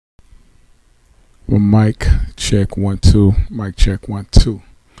Well, mic check 1 2. Mic check 1 2.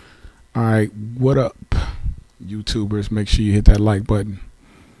 All right, what up, YouTubers? Make sure you hit that like button,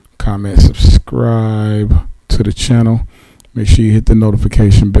 comment, subscribe to the channel. Make sure you hit the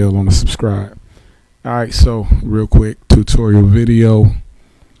notification bell on the subscribe. All right, so real quick tutorial video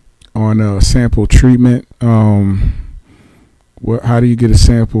on sample treatment. How do you get a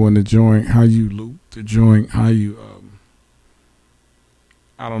sample in the joint? How you loop the joint? How you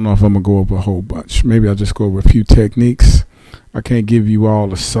I don't know if I'm gonna go over a whole bunch. Maybe I'll just go over a few techniques. I can't give you all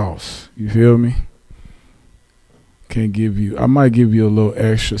the sauce. You feel me? Can't give you. I might give you a little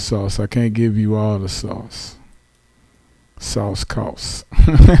extra sauce. I can't give you all the sauce. Sauce costs.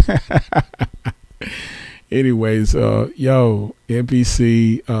 Anyways, yo,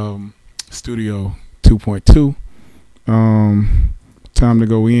 MPC Studio 2.2. Time to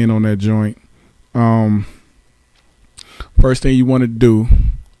go in on that joint. First thing you want to do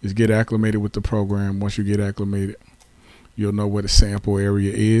is get acclimated with the program. Once you get acclimated, you'll know where the sample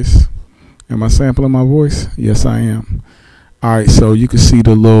area is. Am I sampling my voice? Yes, I am. All right, so you can see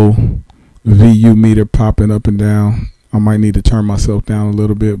the little VU meter popping up and down. I might need to turn myself down a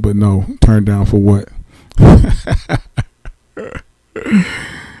little bit, but no, turn down for what?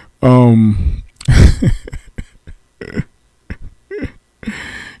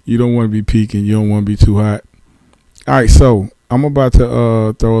 You don't want to be peaking. You don't want to be too hot. All right, so I'm about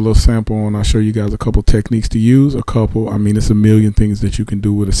to throw a little sample on. I'll show you guys a couple techniques to use. I mean, it's a million things that you can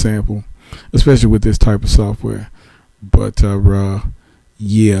do with a sample, especially with this type of software. But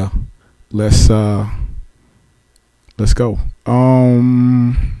yeah, let's go.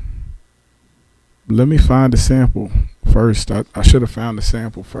 Let me find the sample first. I should have found the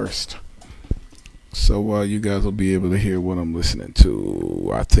sample first, so you guys will be able to hear what I'm listening to.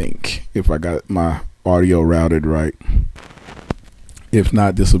 I think if I got my audio routed right. If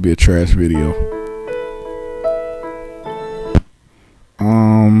not, this will be a trash video.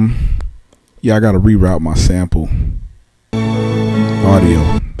 Yeah, I gotta reroute my sample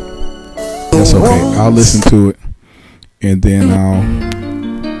audio. That's okay. I'll listen to it and then I'll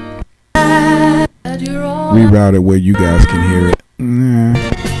reroute it where you guys can hear it.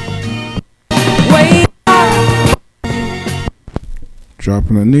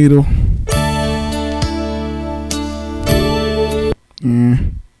 Dropping a needle. Yeah.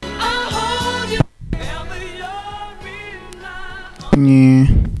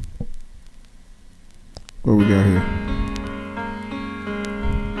 What we got here?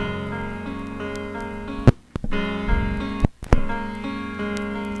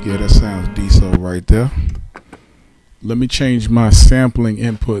 Yeah, that sounds decent right there. Let me change my sampling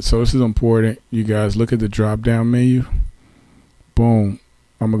input. So this is important. You guys look at the drop down menu. Boom.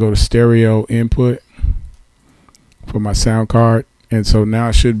 I'm gonna go to stereo input for my sound card. And so now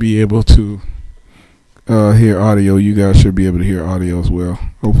I should be able to hear audio. You guys should be able to hear audio as well.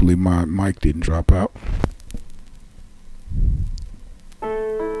 Hopefully my mic didn't drop out.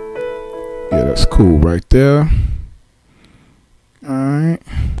 Yeah, that's cool right there. All right.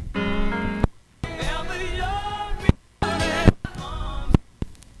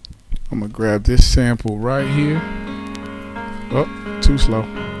 I'm gonna grab this sample right here. Oh, too slow.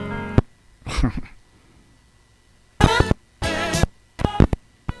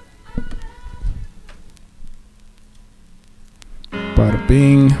 Bada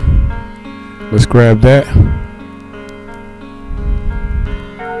bing. Let's grab that.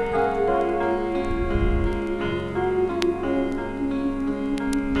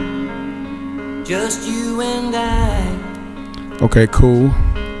 Just you and I. Okay, cool.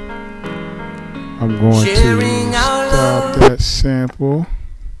 I'm going to stop that sample.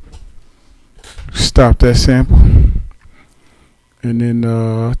 Stop that sample. And then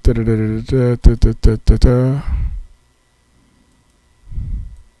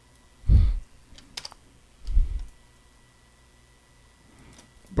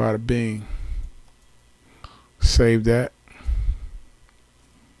bada bing. Save that.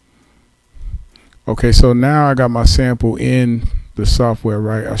 Okay, so now I got my sample in the software,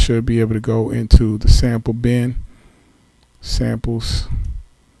 right? I should be able to go into the sample bin, samples,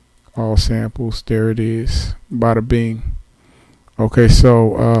 all samples. There it is. Bada bing. Okay,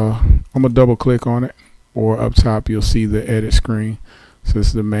 so I'm gonna double click on it, or up top you'll see the edit screen. So this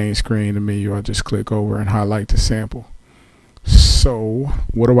is the main screen, the menu. I just click over and highlight the sample. So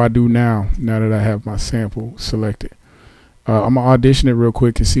what do I do now that I have my sample selected? I'm gonna audition it real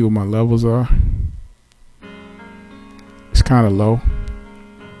quick and see what my levels are. It's kind of low,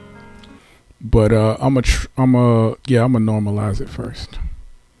 but I'm gonna normalize it first.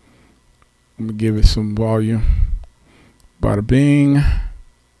 I'm gonna give it some volume. Bada bing.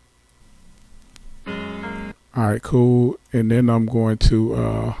 All right, cool. And then I'm going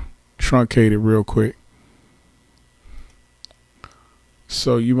to truncate it real quick.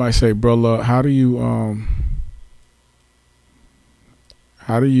 So you might say, brother, how do you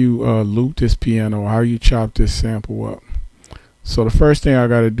loop this piano? How do you chop this sample up? So the first thing I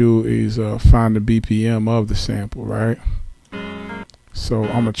got to do is find the BPM of the sample, right? So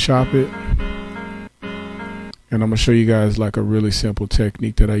I'm gonna chop it, and I'm gonna show you guys like a really simple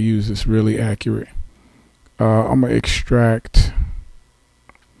technique that I use. It's really accurate. I'm gonna extract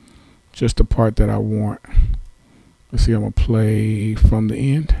just the part that I want. Let's see, I'm gonna play from the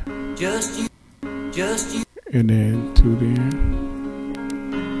end, Just you, and then to the end.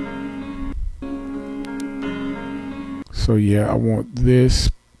 So yeah, I want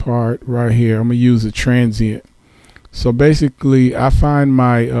this part right here. I'm gonna use a transient. So basically, I find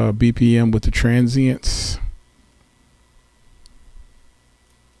my BPM with the transients.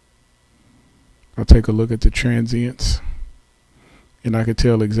 I'll take a look at the transients, and I can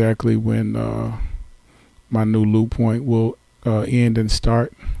tell exactly when my new loop point will end and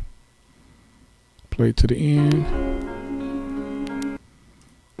start. Play to the end.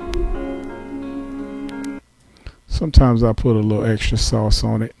 Sometimes I put a little extra sauce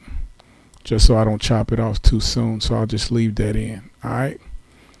on it, just so I don't chop it off too soon. So I'll just leave that in. All right.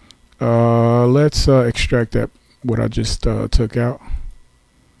 Let's extract that, what I just took out.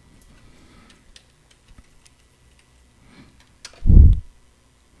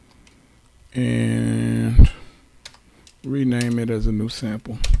 And rename it as a new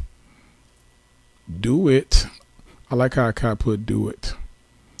sample. Do it. I like how Akai put do it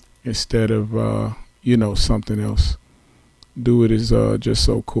instead of you know, something else. Do it is just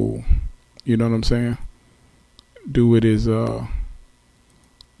so cool. You know what I'm saying? Do it is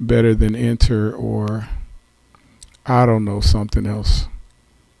better than enter, or I don't know, something else.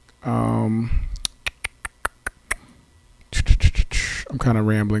 I'm kind of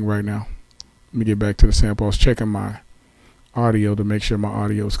rambling right now. Let me get back to the sample. I was checking my audio to make sure my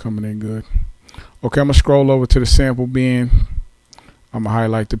audio is coming in good. Okay, I'm gonna scroll over to the sample bin. I'm gonna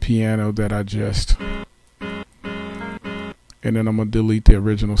highlight the piano that I just, and then I'm gonna delete the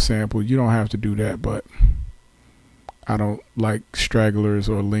original sample. You don't have to do that, but I don't like stragglers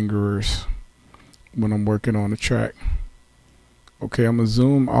or lingerers when I'm working on a track. Okay, I'm gonna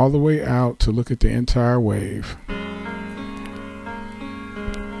zoom all the way out to look at the entire wave.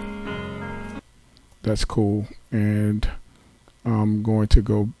 That's cool. And I'm going to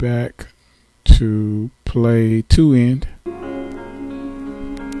go back to play to end.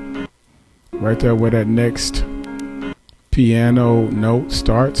 Right there where that next piano note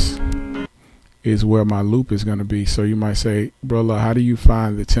starts is where my loop is going to be. So you might say, brother, how do you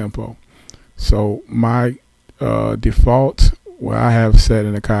find the tempo? So my default, where I have set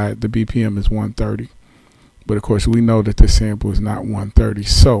in Akai, the BPM is 130. But of course we know that this sample is not 130.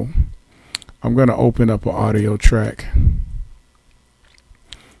 So I'm going to open up an audio track.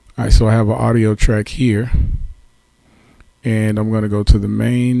 All right, so I have an audio track here, and I'm going to go to the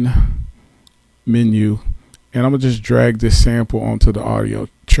main menu, and I'm going to just drag this sample onto the audio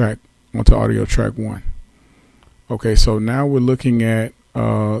track, onto audio track 1. Okay, so now we're looking at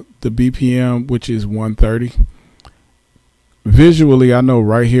the BPM, which is 130. Visually, I know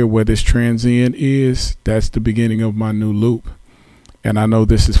right here where this transient is, that's the beginning of my new loop. And I know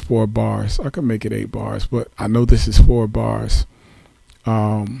this is 4 bars. I can make it 8 bars, but I know this is 4 bars.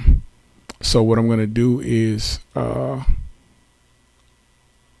 So what I'm going to do is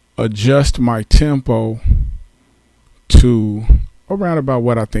adjust my tempo to around about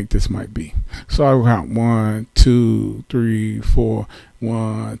what I think this might be. So I'll count 1, 2, 3, 4.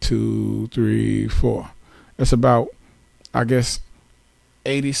 1, 2, 3, 4. That's about, I guess,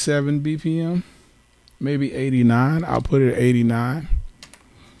 87 BPM. Maybe 89. I'll put it at 89.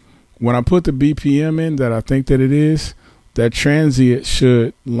 When I put the BPM in that I think that it is, that transient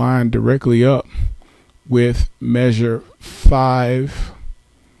should line directly up with measure 5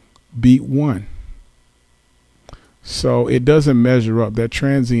 beat 1. So it doesn't measure up. That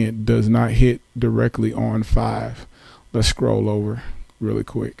transient does not hit directly on 5. Let's scroll over really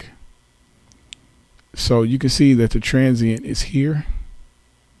quick. So you can see that the transient is here.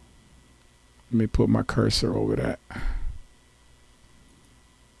 Let me put my cursor over that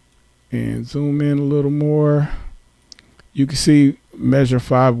and zoom in a little more. You can see measure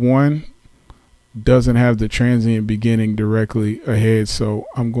 5-1 doesn't have the transient beginning directly ahead, so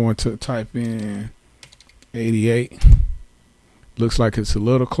I'm going to type in 88. Looks like it's a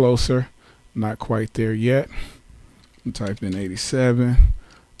little closer, not quite there yet. Type in 87,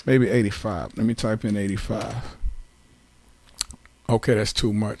 maybe 85. Let me type in 85. Okay, that's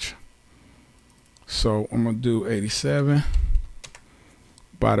too much. So I'm gonna do 87.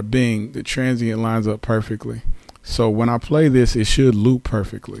 Bada bing, the transient lines up perfectly. So when I play this, it should loop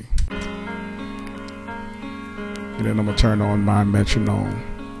perfectly. And then I'm gonna turn on my metronome.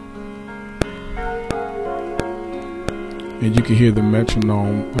 And you can hear the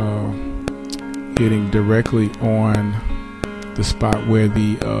metronome hitting directly on the spot where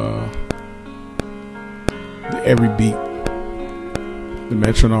the every beat, the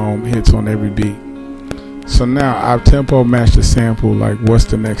metronome hits on every beat. So now I've tempo matched the sample. Like, what's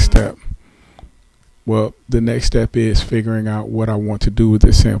the next step? Well, the next step is figuring out what I want to do with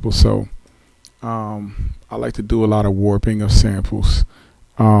this sample. So I like to do a lot of warping of samples.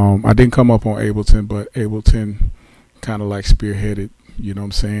 I didn't come up on Ableton, but Ableton kind of like spearheaded, you know what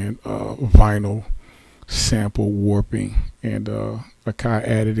I'm saying, vinyl sample warping, and Akai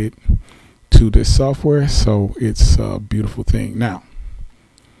added it to this software, so it's a beautiful thing. Now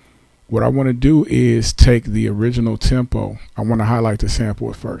what I want to do is take the original tempo. I want to highlight the sample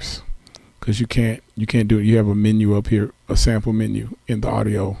at first, because you can't do it. You have a menu up here, a sample menu in the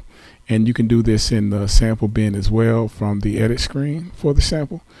audio, and you can do this in the sample bin as well from the edit screen for the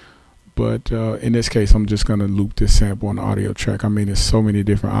sample. But in this case, I'm just going to loop this sample on the audio track. I mean, there's so many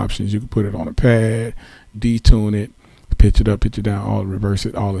different options. You can put it on a pad, detune it, pitch it up, pitch it down, all reverse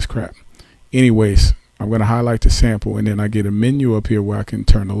it, all this crap. Anyways, I'm going to highlight the sample, and then I get a menu up here where I can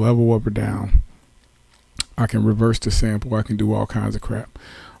turn the level up or down. I can reverse the sample. I can do all kinds of crap.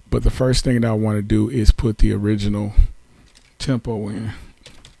 But the first thing that I want to do is put the original tempo in,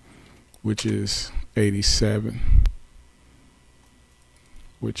 which is 87.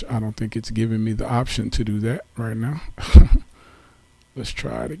 Which I don't think it's giving me the option to do that right now. Let's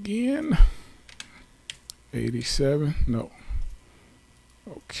try it again. 87, no.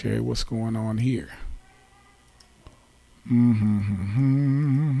 Okay, what's going on here?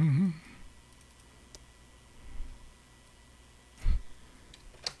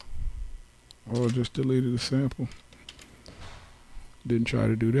 Oh, just deleted the sample. Didn't try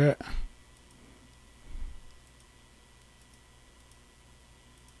to do that.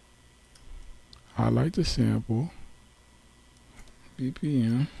 Highlight the sample,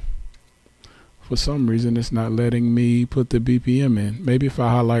 BPM. For some reason, it's not letting me put the BPM in. Maybe if I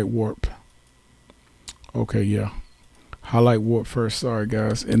highlight warp. Okay, yeah. Highlight warp first, sorry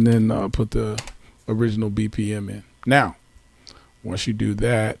guys, and then put the original BPM in. Now, once you do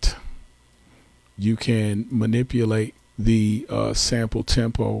that, you can manipulate the sample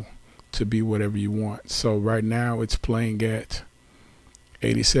tempo to be whatever you want. So right now, it's playing at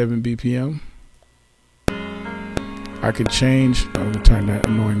 87 BPM. I can change, I'm gonna turn that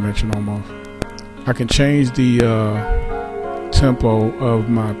annoying metronome off. I can change the tempo of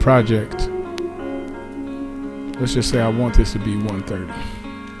my project. Let's just say I want this to be 130.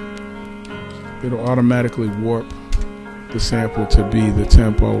 It'll automatically warp the sample to be the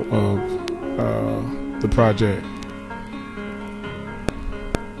tempo of the project.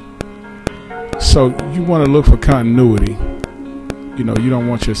 So you want to look for continuity. You know, you don't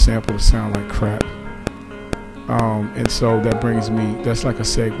want your sample to sound like crap. And so that brings me, that's like a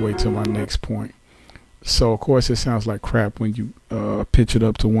segue to my next point. So of course it sounds like crap when you pitch it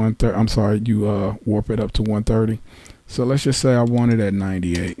up to 130. I'm sorry, you warp it up to 130. So let's just say I want it at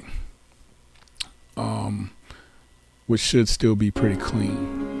 98, which should still be pretty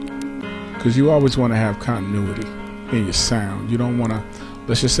clean, because you always want to have continuity in your sound. You don't want to,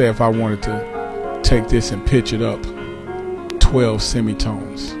 let's just say if I wanted to take this and pitch it up 12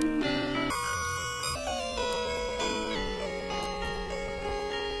 semitones.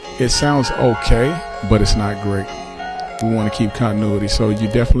 It sounds okay, but it's not great. We want to keep continuity, so you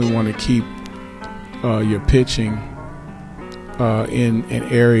definitely want to keep your pitching in an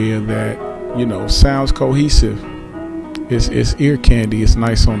area that, you know, sounds cohesive. It's ear candy. It's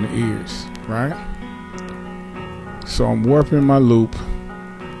nice on the ears, right? So I'm warping my loop,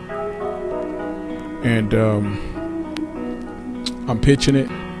 and I'm pitching it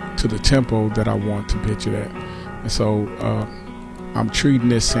to the tempo that I want to pitch it at. And so I'm treating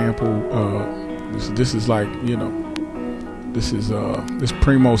this sample, this is like, you know, this is this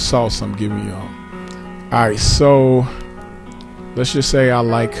primo sauce I'm giving y'all. Alright, so let's just say I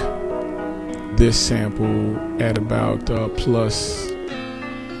like this sample at about plus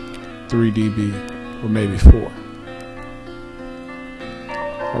 3 dB or maybe 4.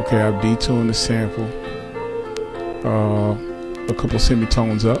 Okay, I've detuned the sample a couple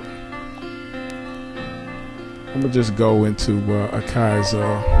semitones up. I'm gonna just go into Akai's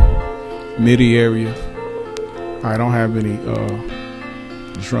MIDI area. I don't have any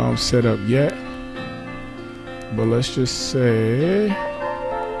drums set up yet, but let's just say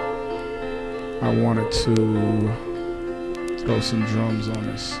I wanted to throw some drums on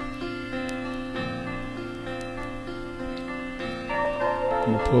this.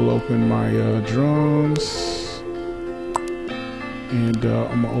 I'm gonna pull open my drums, and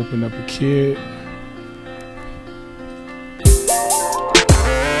I'm gonna open up a kit.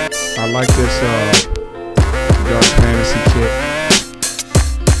 I like this Dark Fantasy kit,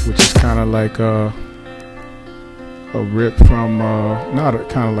 which is kind of like a rip from not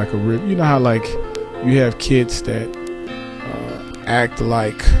kind of like a rip. You know how like you have kits that act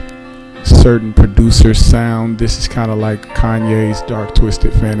like certain producers sound. This is kind of like Kanye's Dark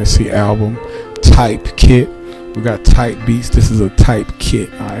Twisted Fantasy album type kit. We got type beats. This is a type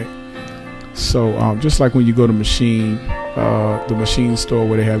kit. All right. So just like when you go to the machine store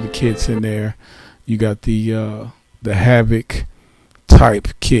where they have the kits in there, you got the Havoc type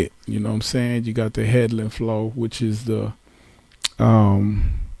kit. You know what I'm saying? You got the Headland Flow, which is the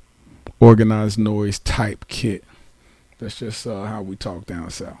organized noise type kit. That's just how we talk down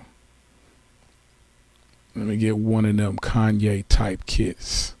south. Let me get one of them Kanye type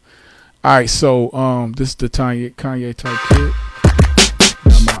kits. All right, so this is the Kanye type kit.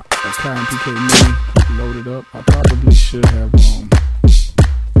 Got my Akai MPK Mini loaded up. I probably should have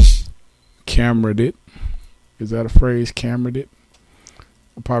camera'd it. Is that a phrase? Camera'd it?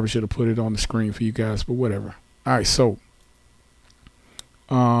 I probably should have put it on the screen for you guys, but whatever. All right, so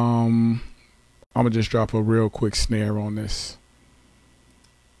I'm gonna just drop a real quick snare on this.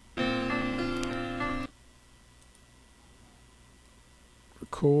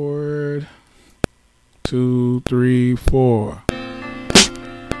 Record 2, 3, 4.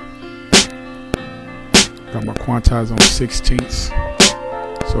 Got my quantize on 16ths,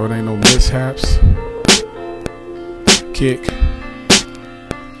 so it ain't no mishaps. Kick.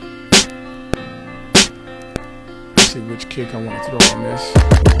 Let's see which kick I want to throw on this.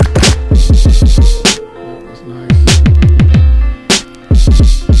 That was nice.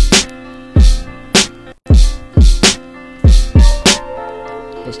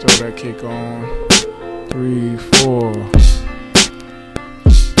 Let's throw that kick on. 3, 4.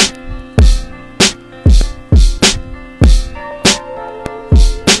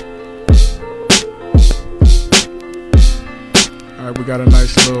 Alright, we got a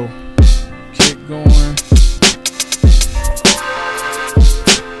nice little kick going.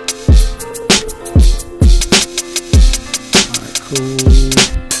 Alright, cool.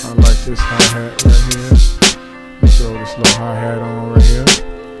 I like this hi-hat right here. Let's throw this little hi-hat on right here.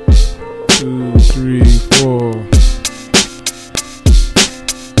 2, 3, 4.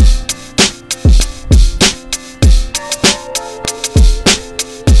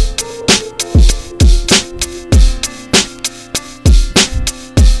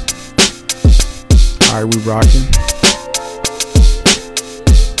 Alright, we rocking.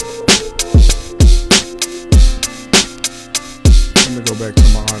 Let me go back to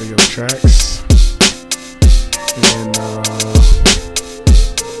my audio tracks and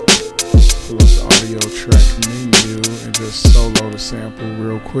pull up the audio track menu and just solo the sample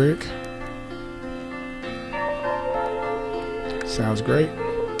real quick. Sounds great.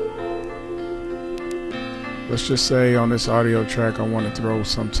 Let's just say on this audio track I want to throw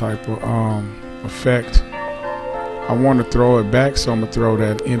some type of effect. I want to throw it back, so I'm gonna throw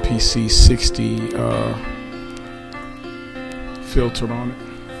that MPC 60 filter on it.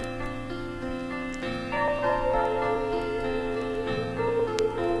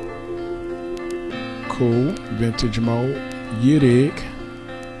 Cool, vintage mode, you dig.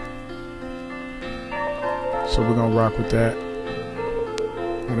 So we're gonna rock with that.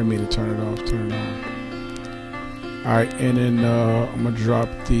 I didn't mean to turn it off, turn it on. Alright, and then I'm gonna drop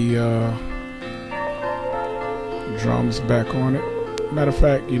the drums back on it. Matter of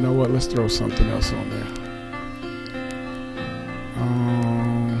fact, you know what? Let's throw something else on there.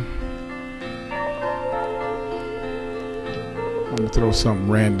 I'm gonna throw something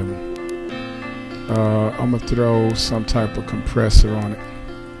random. I'm gonna throw some type of compressor on it.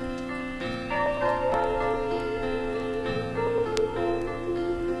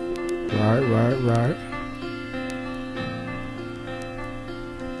 Right.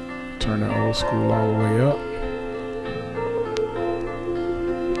 Turn that old school all the way up.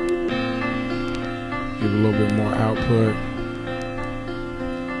 Give a little bit more output.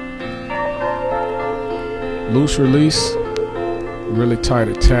 Loose release, really tight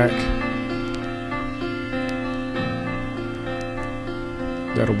attack.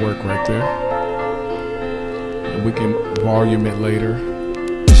 That'll work right there. And we can volume it later.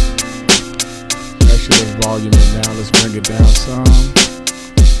 Actually, let's volume it now. Let's bring it down some.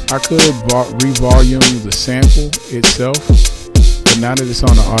 I could re-volume the sample itself, but now that it's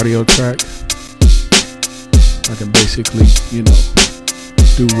on the audio track, I can basically, you know,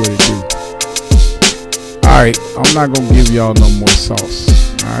 do what it do. Alright, I'm not gonna give y'all no more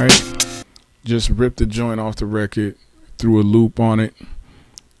sauce. Alright, just rip the joint off the record, threw a loop on it,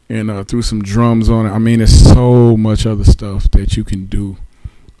 and threw some drums on it. I mean, there's so much other stuff that you can do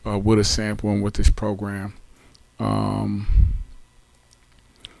with a sample and with this program.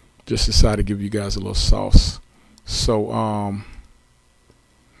 Just decided to give you guys a little sauce. So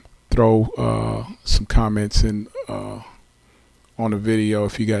throw some comments in on the video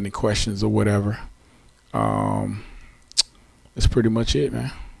if you got any questions or whatever. That's pretty much it,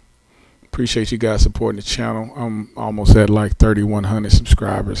 man. Appreciate you guys supporting the channel. I'm almost at like 3,100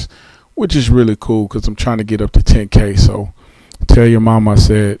 subscribers, which is really cool because I'm trying to get up to 10K. So tell your mama I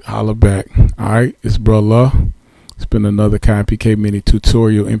said holla back. Alright, it's Brother. It's been another Akai MPK mini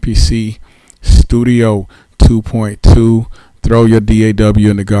tutorial, MPC Studio 2.2. Throw your DAW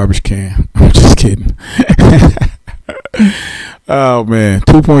in the garbage can. I'm just kidding. Oh man,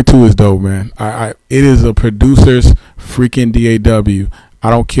 2.2 is dope, man. It is a producer's freaking DAW. I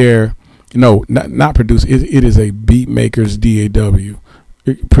don't care. No, not produce. It is a beat maker's DAW.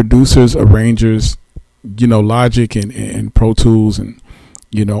 Producers, arrangers, you know, Logic and Pro Tools, and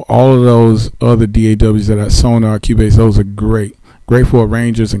you know, all of those other DAWs that are Sonar, Cubase, those are great for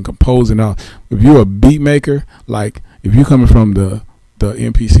arrangers and composing. If you're a beat maker, like if you're coming from the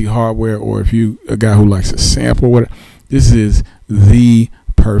MPC hardware, or if you a guy who likes to sample, whatever, this is the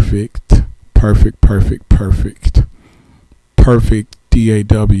perfect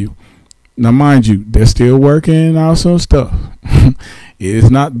DAW. Now, mind you, they're still working out some stuff. It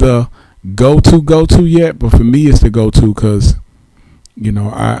is not the go-to yet, but for me, it's the go-to because, you know,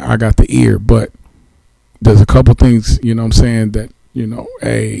 I got the ear. But there's a couple things, you know what I'm saying, that, you know,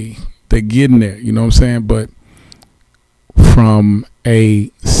 they're getting there, you know what I'm saying? But from a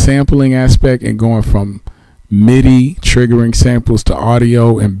sampling aspect and going from MIDI triggering samples to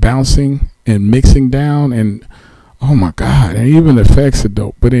audio and bouncing and mixing down, and oh my god, and even the effects are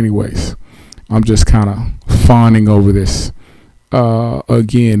dope. But anyways, I'm just kind of fawning over this.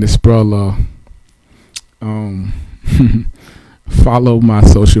 Again, this brother. Follow my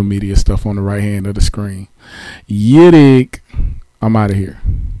social media stuff on the right hand of the screen. Yiddick. I'm out of here.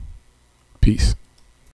 Peace.